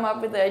 when you come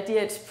up with the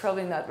idea, it's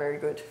probably not very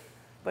good.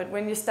 But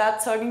when you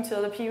start talking to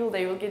other people,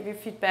 they will give you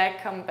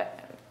feedback, come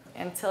back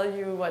and tell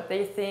you what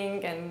they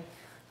think and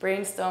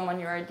brainstorm on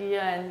your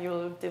idea, and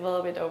you'll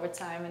develop it over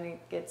time and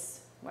it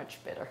gets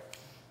much better.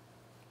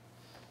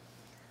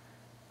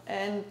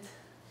 And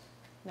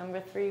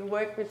number 3,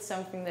 work with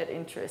something that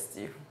interests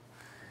you.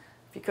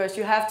 Because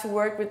you have to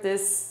work with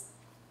this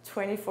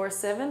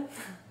 24/7.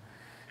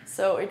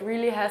 So it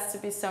really has to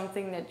be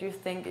something that you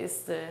think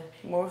is the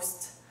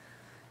most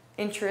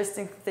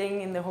interesting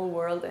thing in the whole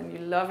world and you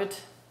love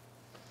it.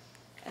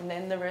 And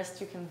then the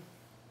rest you can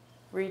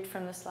read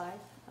from the slide.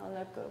 I'll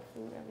not go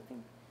through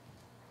everything.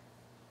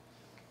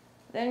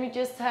 Then we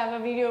just have a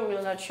video,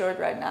 we'll not show it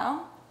right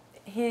now.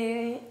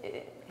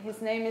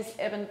 His name is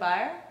Eben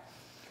Beyer.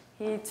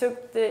 He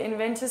took the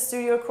Inventor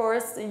Studio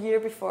course the year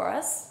before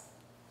us.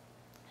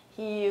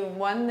 He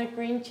won the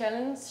Green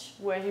Challenge,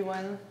 where he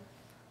won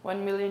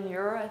 €1 million,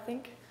 I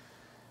think.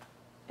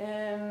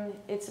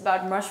 It's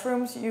about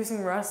mushrooms,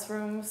 using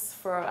mushrooms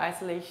for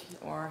isolation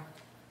or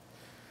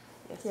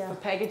for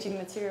packaging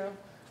material.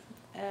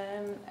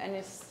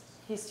 And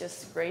he's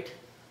just great.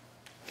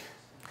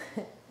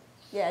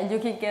 Yeah, you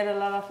can get a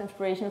lot of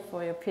inspiration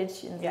for your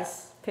pitch in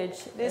this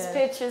pitch. This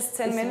pitch is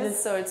 10 minutes,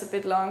 so it's a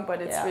bit long,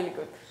 but it's really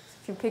good.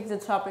 If you pick the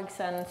topics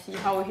and see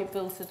how he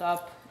builds it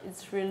up,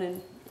 it's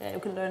really, you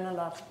can learn a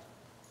lot.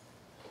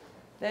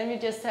 Then we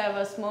just have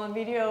a small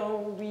video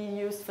we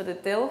used for the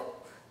dill.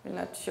 We'll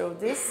not show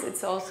this.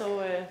 It's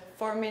also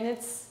 4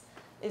 minutes.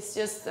 It's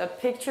just a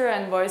picture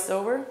and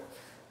voiceover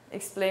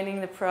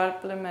explaining the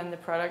problem and the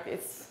product.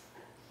 It's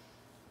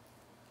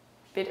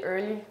a bit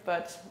early,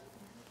 but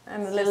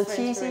I'm a little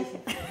cheesy.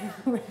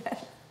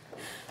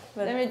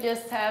 Then we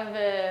just have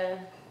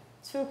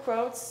 2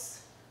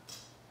 quotes.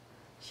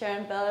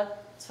 Sharon Ballard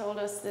told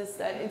us this,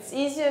 that it's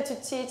easier to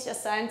teach a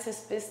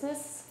scientist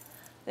business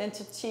than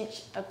to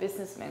teach a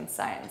businessman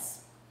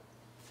science.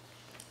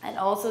 And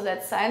also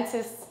that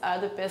scientists are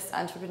the best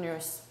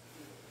entrepreneurs.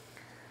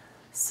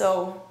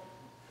 So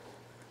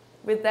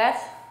with that,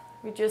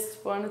 we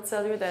just want to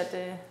tell you that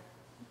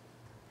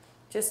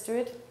just do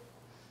it.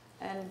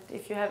 And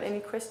if you have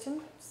any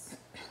questions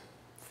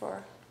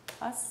for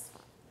us.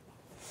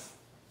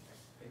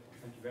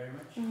 Thank you very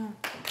much.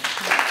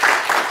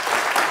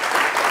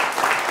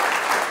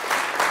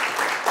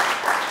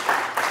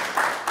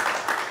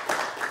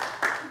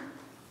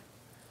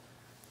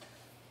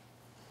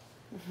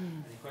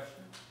 Any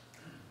questions?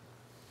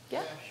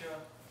 Yeah. Sure.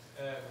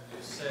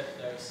 You said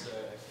there's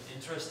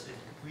interest in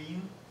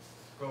green,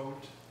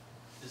 gold,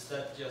 Is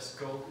that just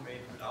gold made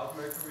without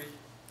mercury?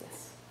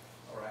 Yes.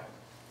 All right.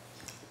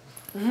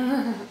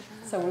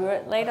 So we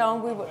were later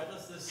on. We were. Where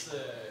does this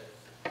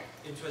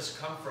interest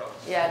come from?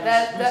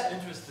 Yeah, who's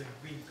interested in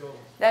green gold?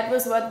 That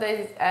was what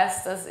they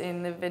asked us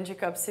in the Venture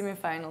Cup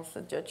semifinals,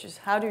 the judges.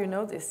 How do you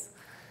know this?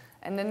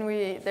 And then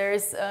there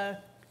is I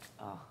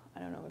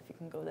don't know if you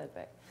can go that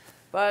back.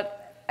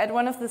 But at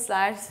one of the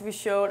slides, we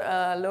showed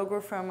a logo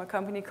from a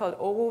company called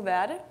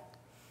OroClean,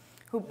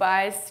 who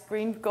buys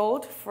green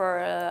gold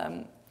for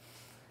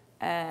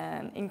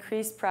an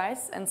increased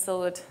price and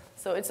sell it.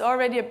 So it's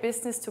already a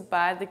business to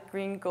buy the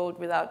green gold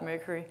without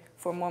mercury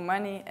for more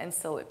money and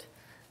sell it.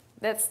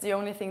 That's the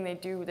only thing they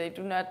do. They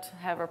do not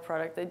have a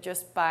product. They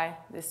just buy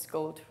this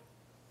gold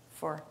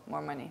for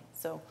more money.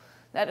 So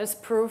that is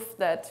proof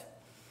that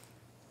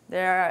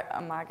there is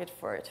a market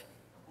for it.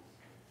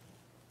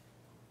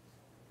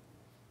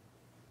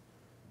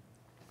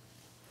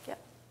 Yeah.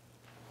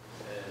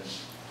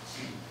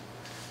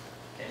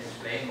 Can you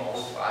explain more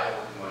why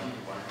all the money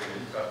you want to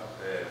lift up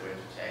went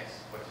to tax?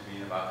 What do you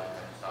mean about it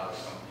when you started a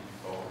company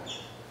before?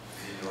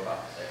 Did you know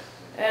about the tax?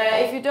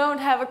 If you don't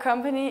have a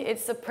company,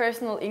 it's a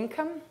personal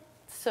income.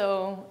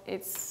 So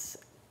it's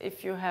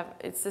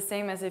the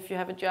same as if you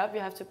have a job,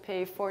 you have to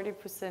pay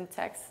 40%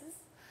 taxes.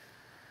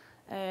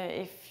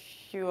 If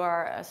you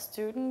are a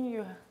student,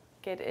 you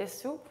get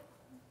SU,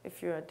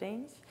 if you are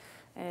Danish.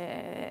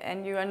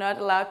 And you are not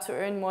allowed to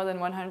earn more than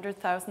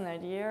 100,000 a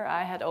year.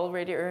 I had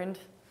already earned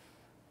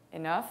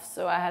enough,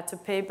 so I had to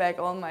pay back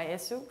all my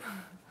SU.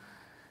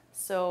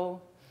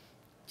 So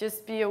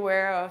just be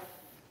aware of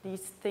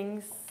these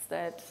things,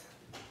 that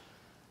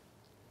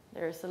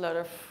there's a lot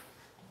of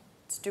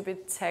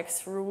stupid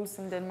tax rules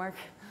in Denmark.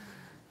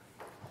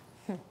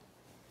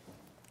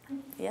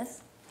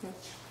 Yes?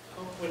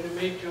 When you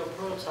made your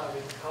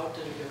prototyping, how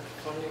did you get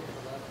funding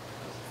for that? I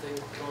think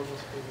gold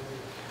was maybe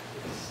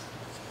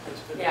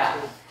Yeah.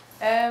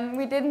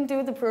 We didn't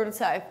do the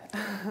prototype.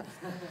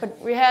 But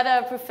we had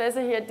a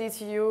professor here at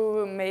DTU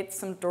who made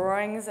some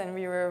drawings, and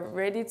we were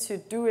ready to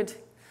do it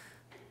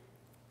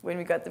when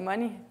we got the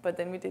money, but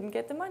then we didn't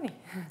get the money.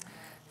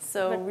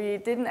 So we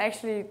didn't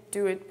actually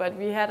do it, but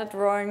we had a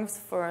drawings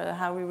for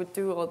how we would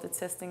do all the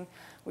testing.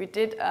 We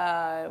did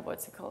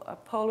what's it called, a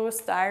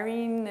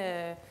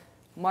polystyrene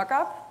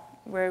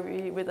mock-up, where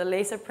we, with a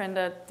laser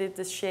printer, did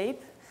the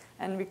shape,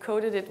 and we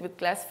coated it with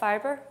glass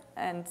fiber,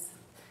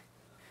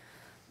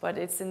 but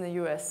it's in the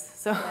US.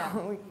 So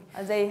yeah.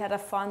 They had a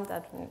fund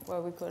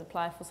where we could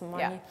apply for some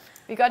money. Yeah.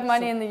 We got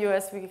money in the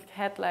US. We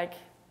had like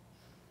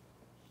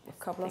a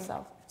couple of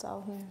thousand.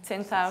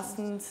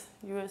 $10,000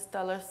 US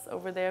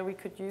over there we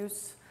could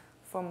use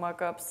for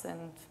mock-ups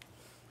and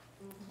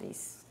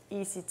these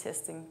easy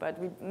testing, but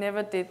we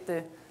never did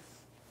the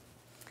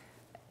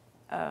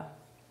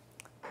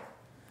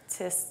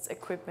test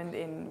equipment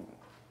in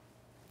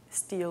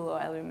steel or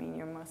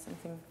aluminium or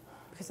something.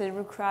 Because it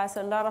requires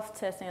a lot of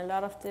testing, a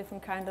lot of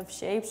different kind of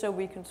shapes, so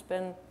we can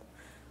spend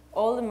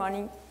all the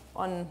money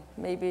on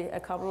maybe a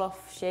couple of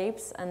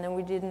shapes, and then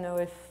we didn't know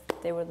if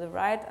they were the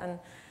right, and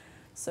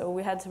so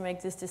we had to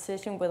make this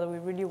decision whether we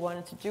really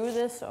wanted to do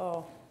this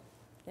or,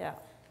 yeah.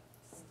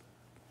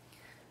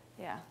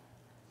 Yeah.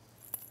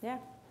 It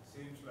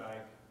seems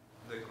like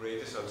the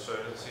greatest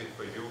uncertainty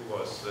for you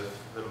was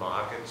the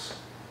market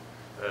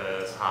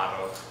part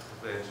of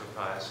the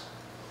enterprise.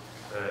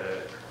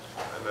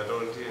 And I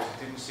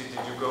didn't see,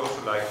 did you go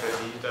to like the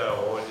NIDA or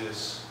all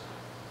these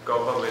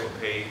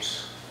government-paid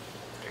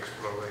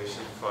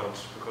exploration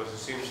funds? Because it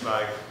seems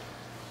like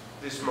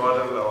this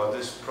model or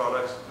this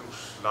product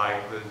looks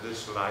like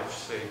this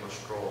lifesaver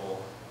straw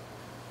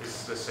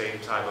is the same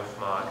type of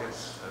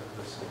markets and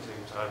the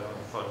same type of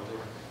funding.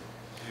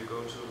 Did you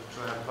go to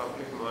have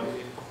public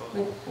money?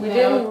 We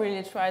didn't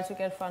really try to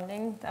get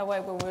funding that way,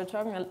 but we were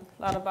talking a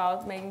lot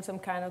about making some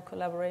kind of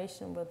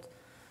collaboration with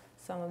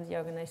some of the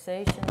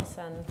organizations,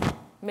 and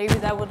maybe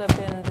that would have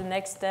been the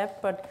next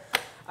step, but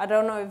I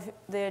don't know if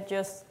they're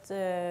just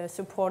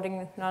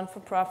supporting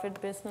non-for-profit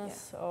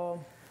business or...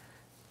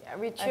 Yeah,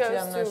 we chose actually,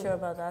 I'm not sure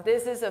about that.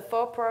 This is a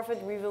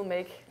for-profit, we will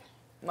make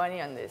money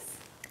on this.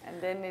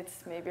 And then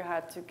it's maybe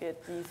hard to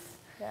get these.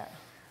 Yeah.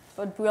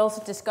 But we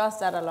also discussed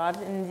that a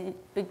lot. In the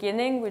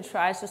beginning, we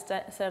tried to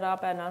set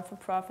up a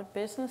non-for-profit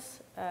business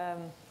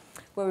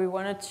where we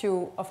wanted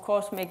to, of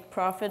course, make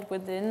profit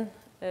within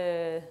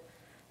the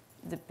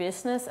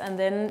business and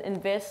then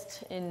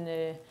invest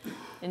in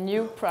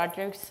new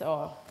projects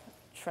or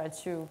try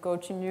to go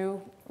to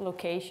new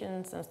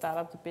locations and start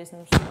up the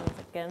business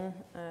again.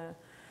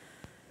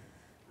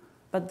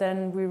 But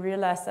then we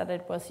realized that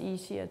it was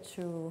easier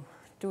to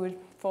do it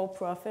for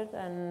profit,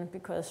 and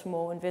because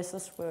more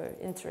investors were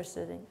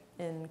interested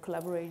in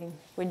collaborating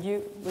with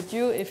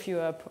you if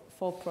you are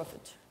for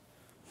profit.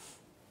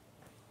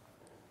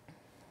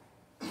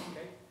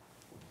 Okay.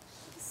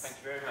 Thank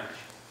you very much.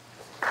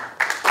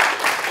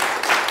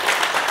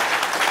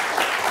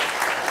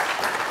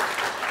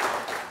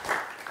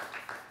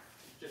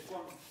 Just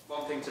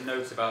one thing to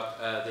note about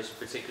this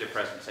particular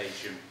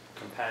presentation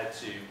compared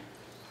to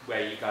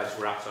where you guys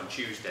were at on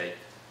Tuesday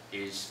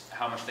is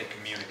how much they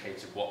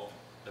communicated what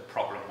the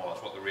problem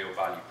was, what the real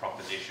value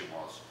proposition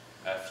was.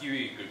 A few of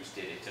your groups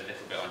did it a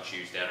little bit on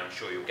Tuesday, and I'm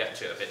sure you'll get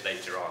to it a bit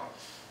later on.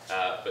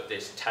 But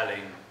this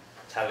telling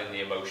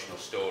the emotional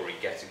story,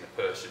 getting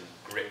the person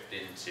gripped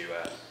into,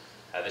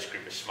 this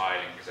group was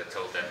smiling because I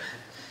told them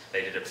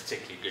they did a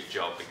particularly good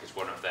job because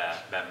one of their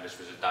members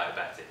was a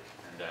diabetic,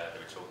 and they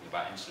were talking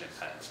about insulin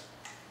pens.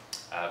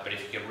 But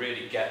if you can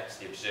really get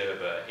the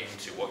observer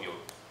into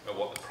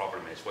what the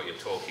problem is, what you're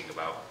talking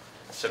about,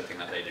 something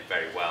that they did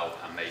very well,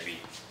 and maybe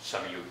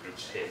some of your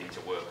groups here need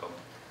to work on.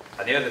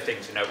 And the other thing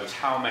to note was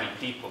how many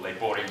people they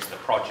brought into the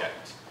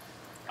project.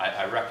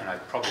 I reckon I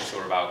probably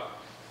saw about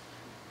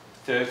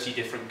 30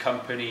 different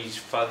companies,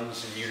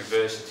 funds and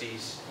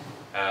universities,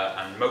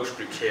 and most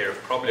groups here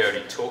have probably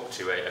only talked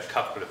to a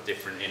couple of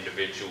different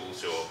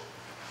individuals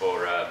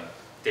or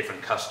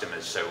different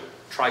customers. So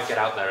try to get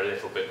out there a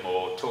little bit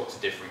more, talk to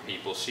different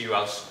people, see who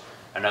else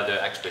and other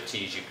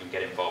expertise you can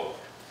get involved.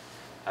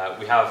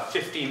 We have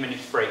 15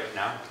 minutes break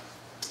now,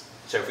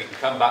 so if we can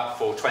come back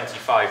for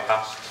 25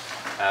 past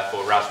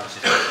for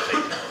Rasmus's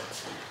presentation.